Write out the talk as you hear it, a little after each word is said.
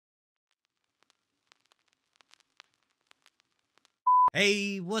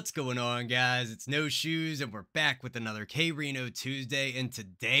Hey, what's going on, guys? It's No Shoes, and we're back with another K-Rino Tuesday. And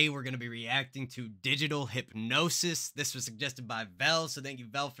today we're going to be reacting to Digital Hypnosis. This was suggested by Vel, so thank you,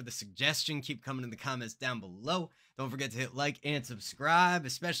 Vel, for the suggestion. Keep coming in the comments down below. Don't forget to hit like and subscribe,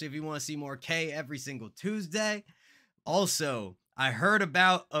 especially if you want to see more K every single Tuesday. Also, I heard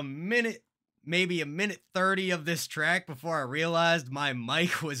about a minute, maybe a minute 30 of this track before I realized my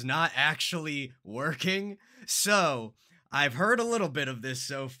mic was not actually working. So I've heard a little bit of this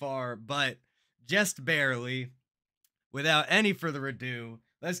so far, but just barely. Without any further ado,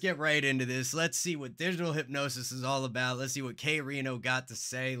 let's get right into this. Let's see what Digital Hypnosis is all about. Let's see what K-Rino got to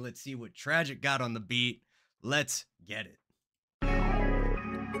say. Let's see what Trajic got on the beat. Let's get it.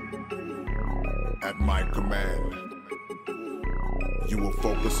 At my command, you will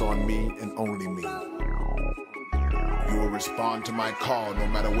focus on me and only me. You will respond to my call no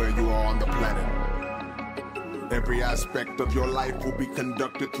matter where you are on the planet. Every aspect of your life will be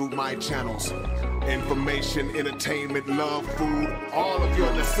conducted through my channels. Information, entertainment, love, food, all of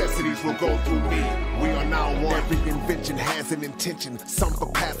your necessities will go through me. We are now one. Every invention has an intention, some for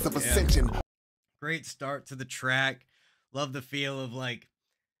paths of ascension. Great start to the track. Love the feel of, like,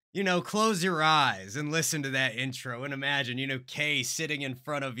 you know, close your eyes and listen to that intro and imagine, you know, K sitting in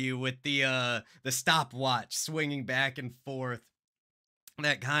front of you with the stopwatch swinging back and forth.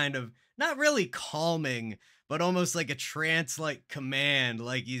 That kind of, not really calming, but almost like a trance-like command,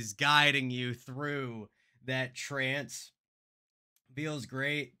 like he's guiding you through that trance. Feels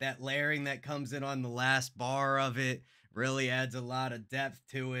great. That layering that comes in on the last bar of it really adds a lot of depth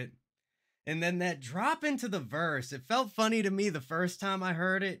to it. And then that drop into the verse, it felt funny to me the first time I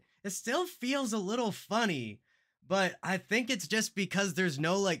heard it. It still feels a little funny, but I think it's just because there's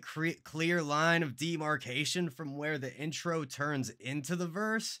no like clear line of demarcation from where the intro turns into the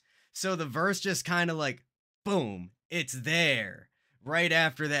verse. So the verse just kind of like, boom, it's there right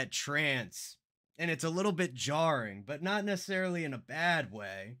after that trance. And it's a little bit jarring, but not necessarily in a bad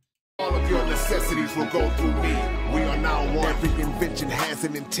way. All of your necessities will go through me. We are now one. Every invention has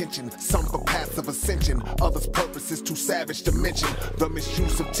an intention, some for paths of ascension, others' purpose is too savage to mention. The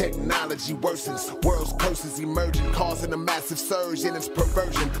misuse of technology worsens, world's curses emerging, causing a massive surge in its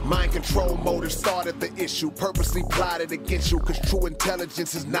perversion. Mind control motives started the issue, purposely plotted against you, cause true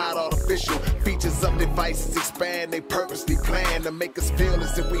intelligence is not artificial. Features of devices expand, they purposely plan to make us feel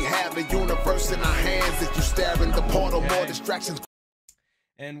as if we have the universe in our hands. If you stare in the portal, more distractions.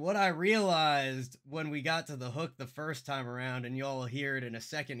 And what I realized when we got to the hook the first time around, and y'all will hear it in a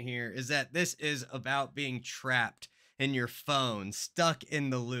second here, is that this is about being trapped in your phone, stuck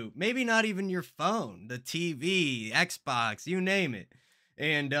in the loop. Maybe not even your phone, the TV, Xbox, you name it.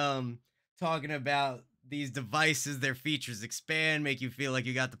 And talking about these devices, their features expand, make you feel like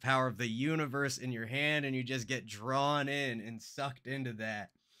you got the power of the universe in your hand, and you just get drawn in and sucked into that.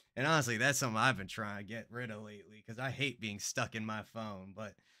 And honestly, that's something I've been trying to get rid of lately because I hate being stuck in my phone,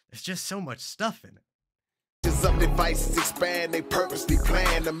 but there's just so much stuff in it. Of devices expand, they purposely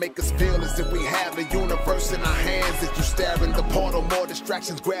plan to make us feel as if we have the universe in our hands. If you stare in the portal, more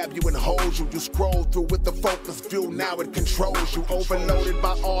distractions grab you and hold you. You scroll through with the focus view, now it controls you. Overloaded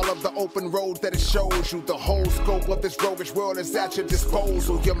by all of the open roads that it shows you. The whole scope of this roguish world is at your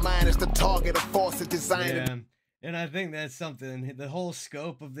disposal. Your mind is the target, a force is designed. Yeah. And I think that's something, the whole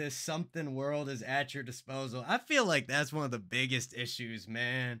scope of this something world is at your disposal. I feel like that's one of the biggest issues,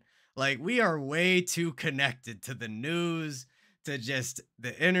 man. Like, we are way too connected to the news, to just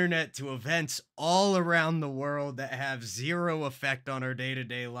the internet, to events all around the world that have zero effect on our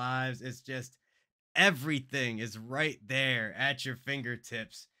day-to-day lives. It's just everything is right there at your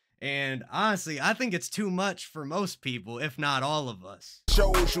fingertips. And honestly, I think it's too much for most people, if not all of us.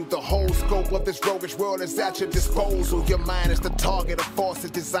 Shows you the whole scope of this roguish world is at your disposal. Your mind is the target, a force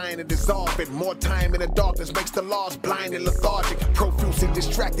is designed to dissolve it. More time in the darkness makes the laws blind and lethargic. Profusely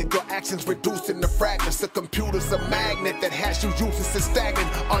distracted, your actions reduced into fragments. The computer's a magnet that has you useless and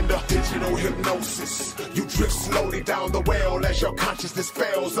stagnant. Under digital hypnosis, you drift slowly down the well as your consciousness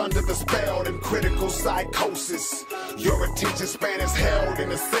fails under the spell and critical psychosis. Your attention span is held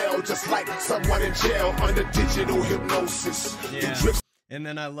in a cell, just like someone in jail under digital hypnosis. Yeah. And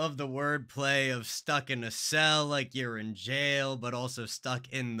then I love the wordplay of stuck in a cell, like you're in jail, but also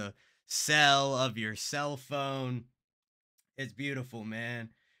stuck in the cell of your cell phone. It's beautiful, man.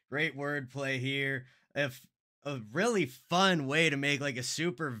 Great wordplay here. If a really fun way to make like a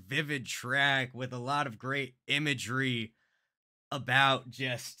super vivid track with a lot of great imagery about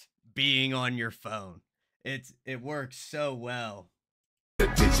just being on your phone. It works so well. The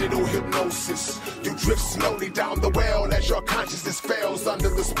digital hypnosis. You drift slowly down the well as your consciousness fails under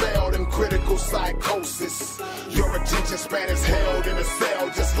the spell and critical psychosis. Your attention span is held in a cell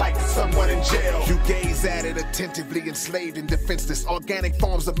just like someone in jail. You gaze at it attentively, enslaved and defenseless. Organic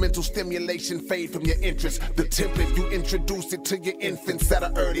forms of mental stimulation fade from your interest. The template, you introduce it to your infants at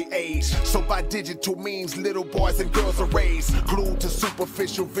an early age. So by digital means, little boys and girls are raised, glued to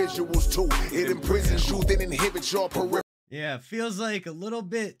superficial visuals too. It imprisons you, then inhibits your peripheral. Yeah, feels like a little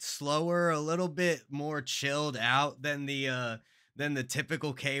bit slower, a little bit more chilled out than the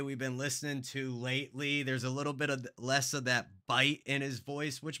typical K we've been listening to lately. There's a little bit of less of that bite in his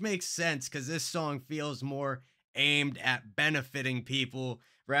voice, which makes sense because this song feels more aimed at benefiting people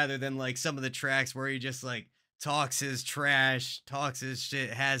rather than like some of the tracks where he just like talks his trash, talks his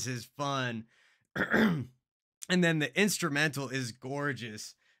shit, has his fun. And then the instrumental is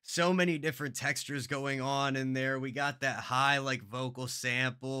gorgeous. So many different textures going on in there. We got that high like vocal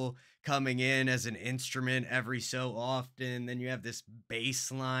sample coming in as an instrument every so often. Then you have this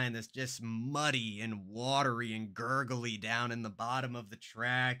bass line that's just muddy and watery and gurgly down in the bottom of the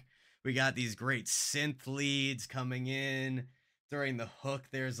track. We got these great synth leads coming in. During the hook,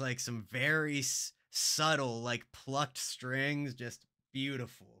 there's like some very subtle like plucked strings, just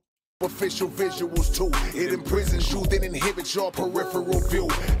beautiful. Official visuals too. It imprisons you, then inhibits your peripheral view.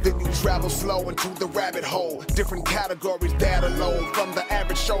 Then you travel slow into the rabbit hole. Different categories that alone, from the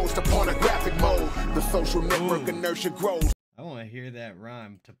average shows to pornographic mode. The social network inertia grows. I want to hear that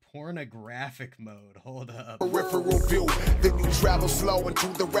rhyme. To pornographic mode. Hold up. Peripheral view. Then you travel slow into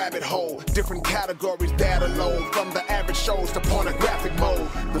the rabbit hole. Different categories that alone, from the average shows to pornographic mode.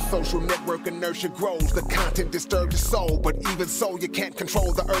 The social network inertia grows. The content disturbs your soul, but even so, you can't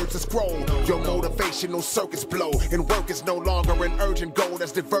control the urge to scroll. Your motivational circuits blow, and work is no longer an urgent goal.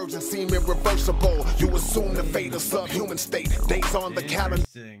 As divergence seem irreversible, you assume the fate of subhuman state. Days on the calendar.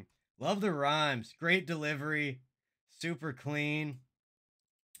 Love the rhymes. Great delivery. Super clean.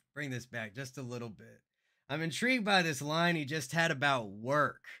 Bring this back just a little bit. I'm intrigued by this line he just had about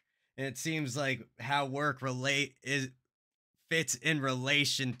work. And it seems like how work fits in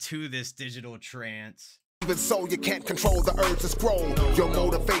relation to this digital trance. Even so, you can't control the urge to scroll. Your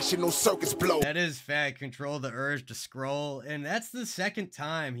motivational circuits blow. That is fact. Control the urge to scroll. And that's the second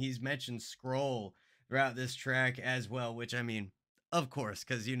time he's mentioned scroll throughout this track as well. Which, I mean, of course,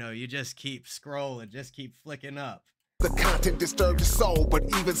 because, you know, you just keep scrolling, just keep flicking up. The content disturbs your soul, but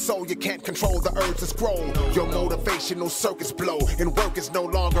even so, you can't control the urge to scroll. Your motivational circuits blow, and work is no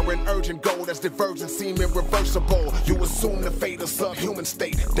longer an urgent goal. As divergence seem irreversible, you assume the fate of subhuman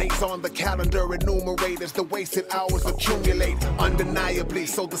state. Days on the calendar enumerate as the wasted hours accumulate undeniably.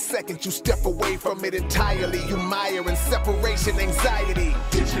 So the second you step away from it entirely, you mire in separation anxiety.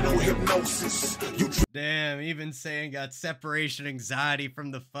 Digital hypnosis. Damn, even saying got separation anxiety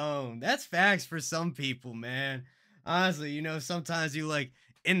from the phone. That's facts for some people, man. Honestly, you know, sometimes you like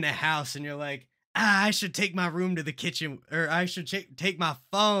in the house and you're like, I should take my room to the kitchen, or I should take my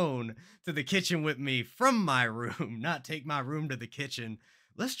phone to the kitchen with me from my room, not take my room to the kitchen.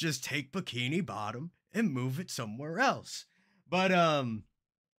 Let's just take Bikini Bottom and move it somewhere else. But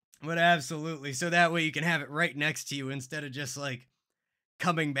absolutely. So that way you can have it right next to you instead of just like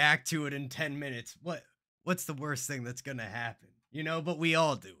coming back to it in 10 minutes. What's the worst thing that's going to happen? You know, but we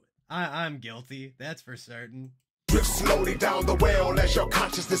all do it. I'm guilty. That's for certain. Drift slowly down the well as your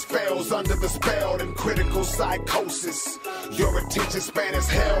consciousness fails under the spell and critical psychosis. Your attention span is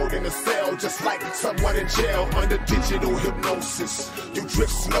held in a cell just like someone in jail under digital hypnosis. You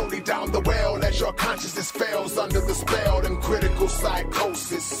drift slowly down the well as your consciousness fails under the spell and critical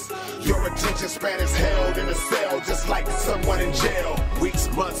psychosis. Your attention span is held in a cell just like someone in jail.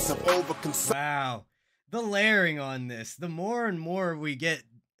 Weeks, months of overconsumption. Wow. The layering on this, the more and more we get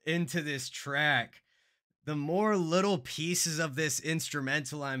into this track, the more little pieces of this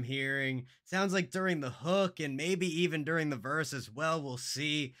instrumental I'm hearing. Sounds like during the hook and maybe even during the verse as well, we'll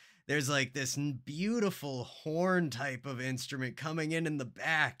see there's like this beautiful horn type of instrument coming in the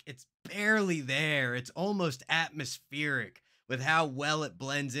back. It's barely there. It's almost atmospheric with how well it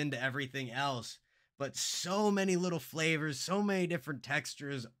blends into everything else. But so many little flavors, so many different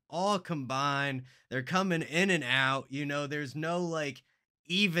textures all combined. They're coming in and out. You know, there's no like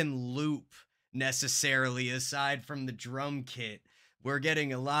even loop necessarily aside from the drum kit. We're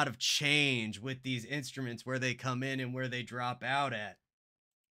getting a lot of change with these instruments where they come in and where they drop out at.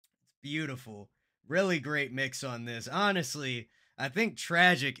 It's beautiful. Really great mix on this. Honestly, I think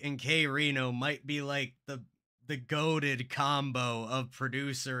Trajic and K-Rino might be like the goated combo of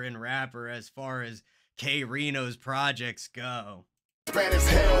producer and rapper as far as K-Rino's projects go. Man is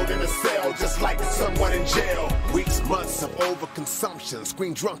held in a cell just like someone in jail. Weeks, months of overconsumption,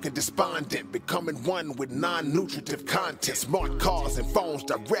 screen drunk and despondent, becoming one with non-nutritive content. Smart cars and phones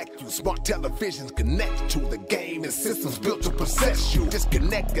direct you, smart televisions connect to the game and systems built to possess you.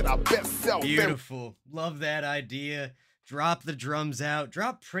 Disconnected our best self. Beautiful. Love that idea. Drop the drums out,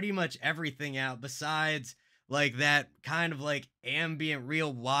 drop pretty much everything out besides like that kind of like ambient,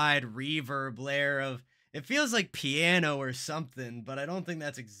 real wide reverb layer of, it feels like piano or something, but I don't think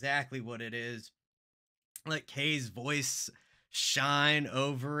that's exactly what it is. Let K's voice shine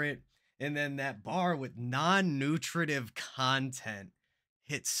over it. And then that bar with non-nutritive content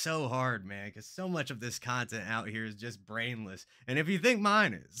hits so hard, man, because so much of this content out here is just brainless. And if you think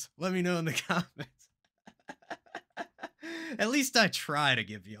mine is, let me know in the comments. At least I try to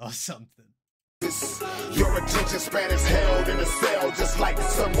give y'all something. Your attention span is held in a cell just like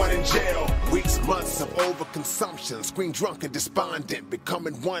someone in jail. Weeks, months of overconsumption, screen drunk and despondent,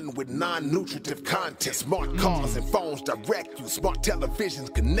 becoming one with non-nutritive content. Smart cars and phones direct you, smart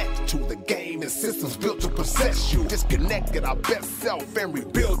televisions connect to the game and systems built to possess you. Disconnected our best self and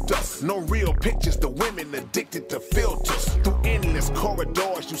rebuild us. No real pictures, the women addicted to filters. Through endless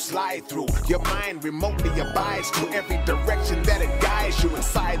corridors you slide through, your mind remotely abides to every direction that it guides you.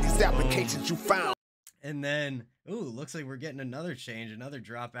 Inside these applications you found. And then, ooh, looks like we're getting another change, another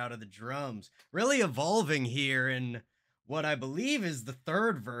drop out of the drums. Really evolving here in what I believe is the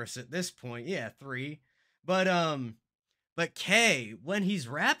third verse at this point. Yeah, 3. But K, when he's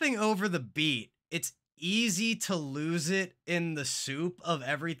rapping over the beat, it's easy to lose it in the soup of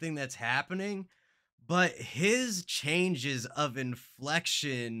everything that's happening. But his changes of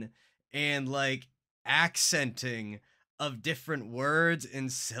inflection and like accenting of different words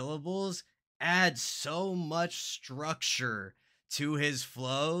and syllables add so much structure to his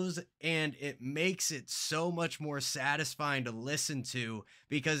flows, and it makes it so much more satisfying to listen to,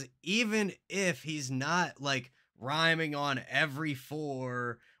 because even if he's not like rhyming on every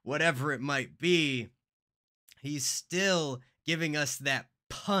 4, whatever it might be, he's still giving us that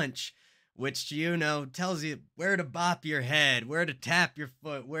punch, which, you know, tells you where to bop your head, where to tap your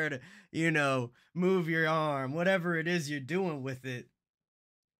foot, where to, you know, move your arm, whatever it is you're doing with it.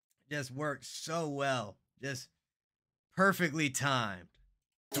 Just works so well, just perfectly timed.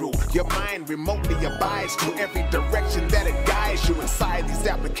 Through your mind remotely abides to every direction that it guides you. Inside these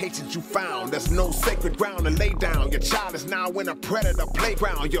applications you found, there's no sacred ground to lay down. Your child is now in a predator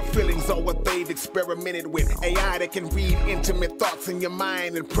playground. Your feelings are what they've experimented with. AI that can read intimate thoughts in your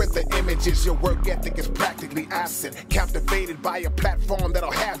mind and print the images. Your work ethic is practically absent, captivated by a platform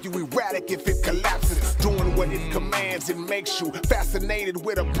that'll have you erratic if it collapses. Doing what it commands, it makes you fascinated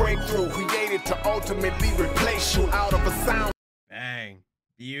with a breakthrough created to ultimately replace you out of a sound. Bang.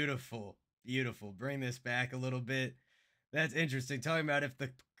 Beautiful, beautiful. Bring this back a little bit. That's interesting. Talking about if the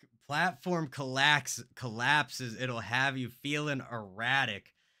platform collapses, it'll have you feeling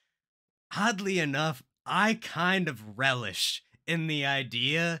erratic. Oddly enough, I kind of relish in the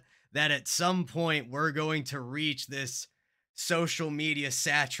idea that at some point we're going to reach this social media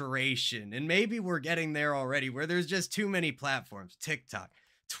saturation. And maybe we're getting there already, where there's just too many platforms. TikTok,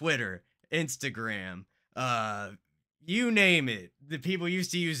 Twitter, Instagram, you name it. The people used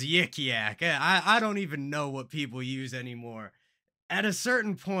to use Yik Yak. I don't even know what people use anymore. At a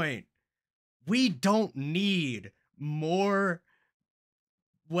certain point, we don't need more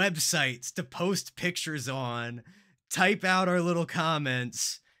websites to post pictures on, type out our little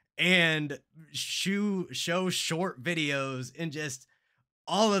comments, and show short videos and just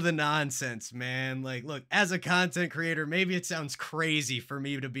all of the nonsense, man. Like, look, as a content creator, maybe it sounds crazy for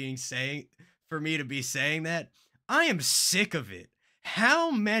me to be saying that. I am sick of it.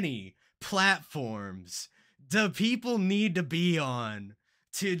 How many platforms do people need to be on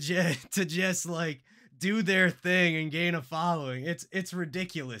to just like do their thing and gain a following? It's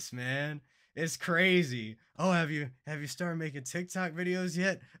ridiculous, man. It's crazy. Oh, have you started making TikTok videos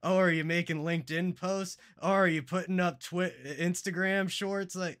yet? Oh, are you making LinkedIn posts? Oh, are you putting up Instagram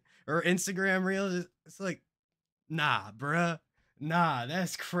shorts, like, or Instagram reels? It's like, nah, bruh. Nah,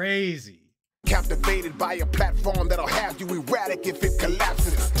 that's crazy. Captivated by a platform that'll have you erratic if it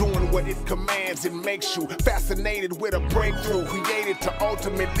collapses. Doing what it commands, it makes you fascinated with a breakthrough created to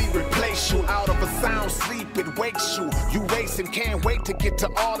ultimately replace you. Out of a sound sleep, it wakes you. You race and can't wait to get to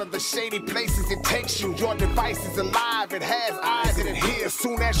all of the shady places it takes you. Your device is alive, it has eyes and it hears.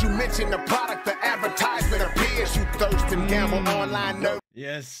 Soon as you mention the product, the advertisement appears. You thirst and gamble online nerve.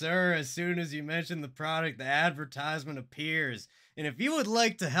 Yes, sir. As soon as you mention the product, the advertisement appears. And if you would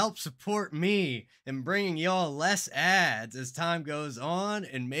like to help support me in bringing y'all less ads as time goes on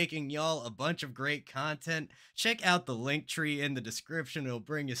and making y'all a bunch of great content, check out the link tree in the description. It'll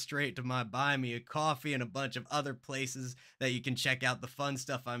bring you straight to my Buy Me a Coffee and a bunch of other places that you can check out the fun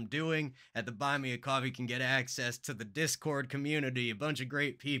stuff I'm doing. At the Buy Me a Coffee, you can get access to the Discord community, a bunch of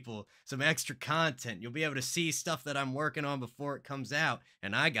great people, some extra content. You'll be able to see stuff that I'm working on before it comes out.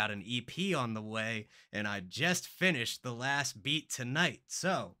 And I got an EP on the way, and I just finished the last beat tonight.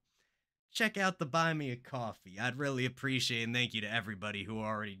 So check out the Buy Me a Coffee. I'd really appreciate it, and thank you to everybody who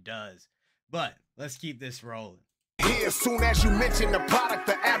already does. But let's keep this rolling. Here, as soon as you mention the product,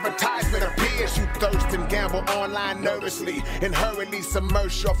 the advertisement appears. You thirst and gamble online nervously and hurriedly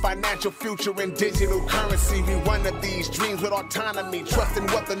submerge your financial future in digital currency. We one of these dreams with autonomy, trusting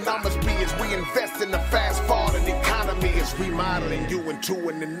what the numbers be as we invest in the fast-falling economy. It's remodeling you into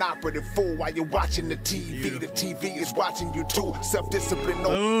an inoperative fool while you're watching the TV. Beautiful. The TV is watching you too. Self-discipline.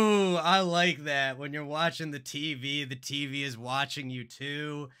 Ooh, I like that. When you're watching the TV is watching you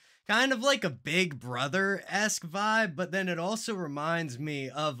too. Kind of like a Big Brother-esque vibe, but then it also reminds me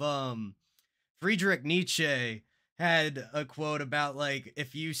of Friedrich Nietzsche had a quote about, like,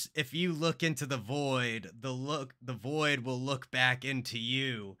 if you look into the void, the void will look back into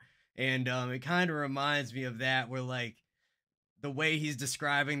you. And it kind of reminds me of that, where, like, the way he's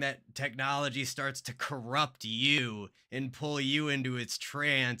describing that technology starts to corrupt you and pull you into its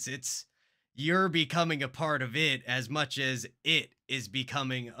trance. You're becoming a part of it as much as it is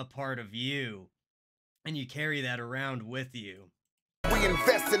becoming a part of you. And you carry that around with you. We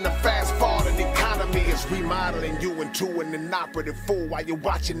invest in the fast-falling economy. It's remodeling you into an inoperative fool while you're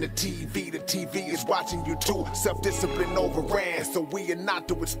watching the TV. The TV is watching you too. Self-discipline overran, so we are not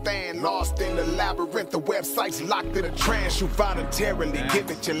to withstand. Lost in the labyrinth, the website's locked in a trance. You voluntarily give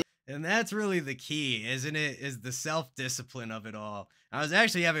it your... And that's really the key, isn't it? Is the self-discipline of it all. I was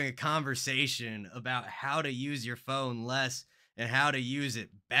actually having a conversation about how to use your phone less and how to use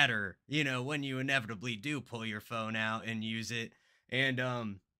it better, you know, when you inevitably do pull your phone out and use it. And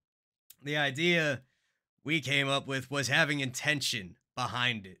the idea we came up with was having intention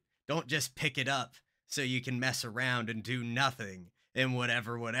behind it. Don't just pick it up so you can mess around and do nothing and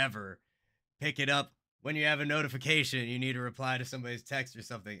whatever. Pick it up when you have a notification, you need to reply to somebody's text or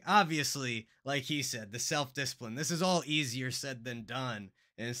something. Obviously, like he said, the self-discipline. This is all easier said than done,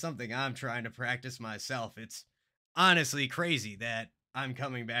 and it's something I'm trying to practice myself. It's honestly crazy that I'm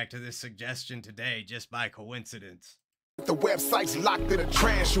coming back to this suggestion today just by coincidence. The website's locked in a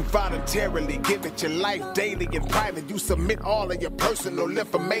trance. You voluntarily give it your life daily in private. You submit all of your personal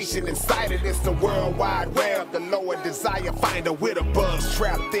information inside it. It's the world wide web, the lower desire finder with a buzz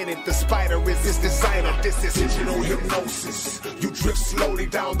trapped in it. The spider is its designer. This is digital hypnosis. You drift slowly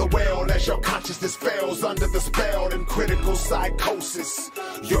down the well as your consciousness fails under the spell in critical psychosis.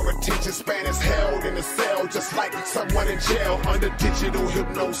 Your attention span is held in a cell just like someone in jail under digital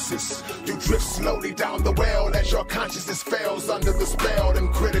hypnosis. You drift slowly down the well as your consciousness fails under the spell in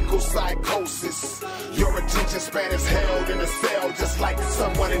critical psychosis. Your attention span is held in a cell just like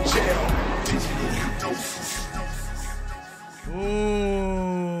someone in jail. Digital hypnosis.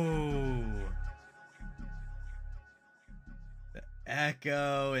 Ooh. The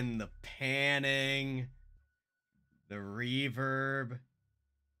echo and the panning, the reverb. There's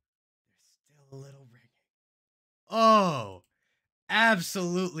still a little ringing. Oh,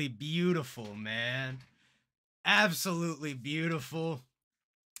 absolutely beautiful, man. Absolutely beautiful.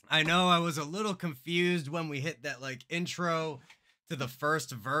 I know I was a little confused when we hit that, like, intro to the first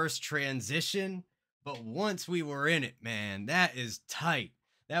verse transition, but once we were in it, man, that is tight.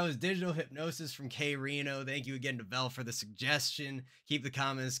 That was Digital Hypnosis from K-Rino. Thank you again to Bell for the suggestion. Keep the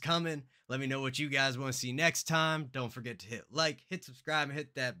comments coming. Let me know what you guys want to see next time. Don't forget to hit like, hit subscribe, and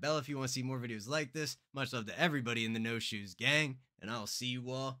hit that bell if you want to see more videos like this. Much love to everybody in the No Shoes gang, and I'll see you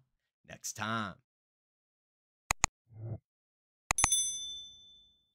all next time.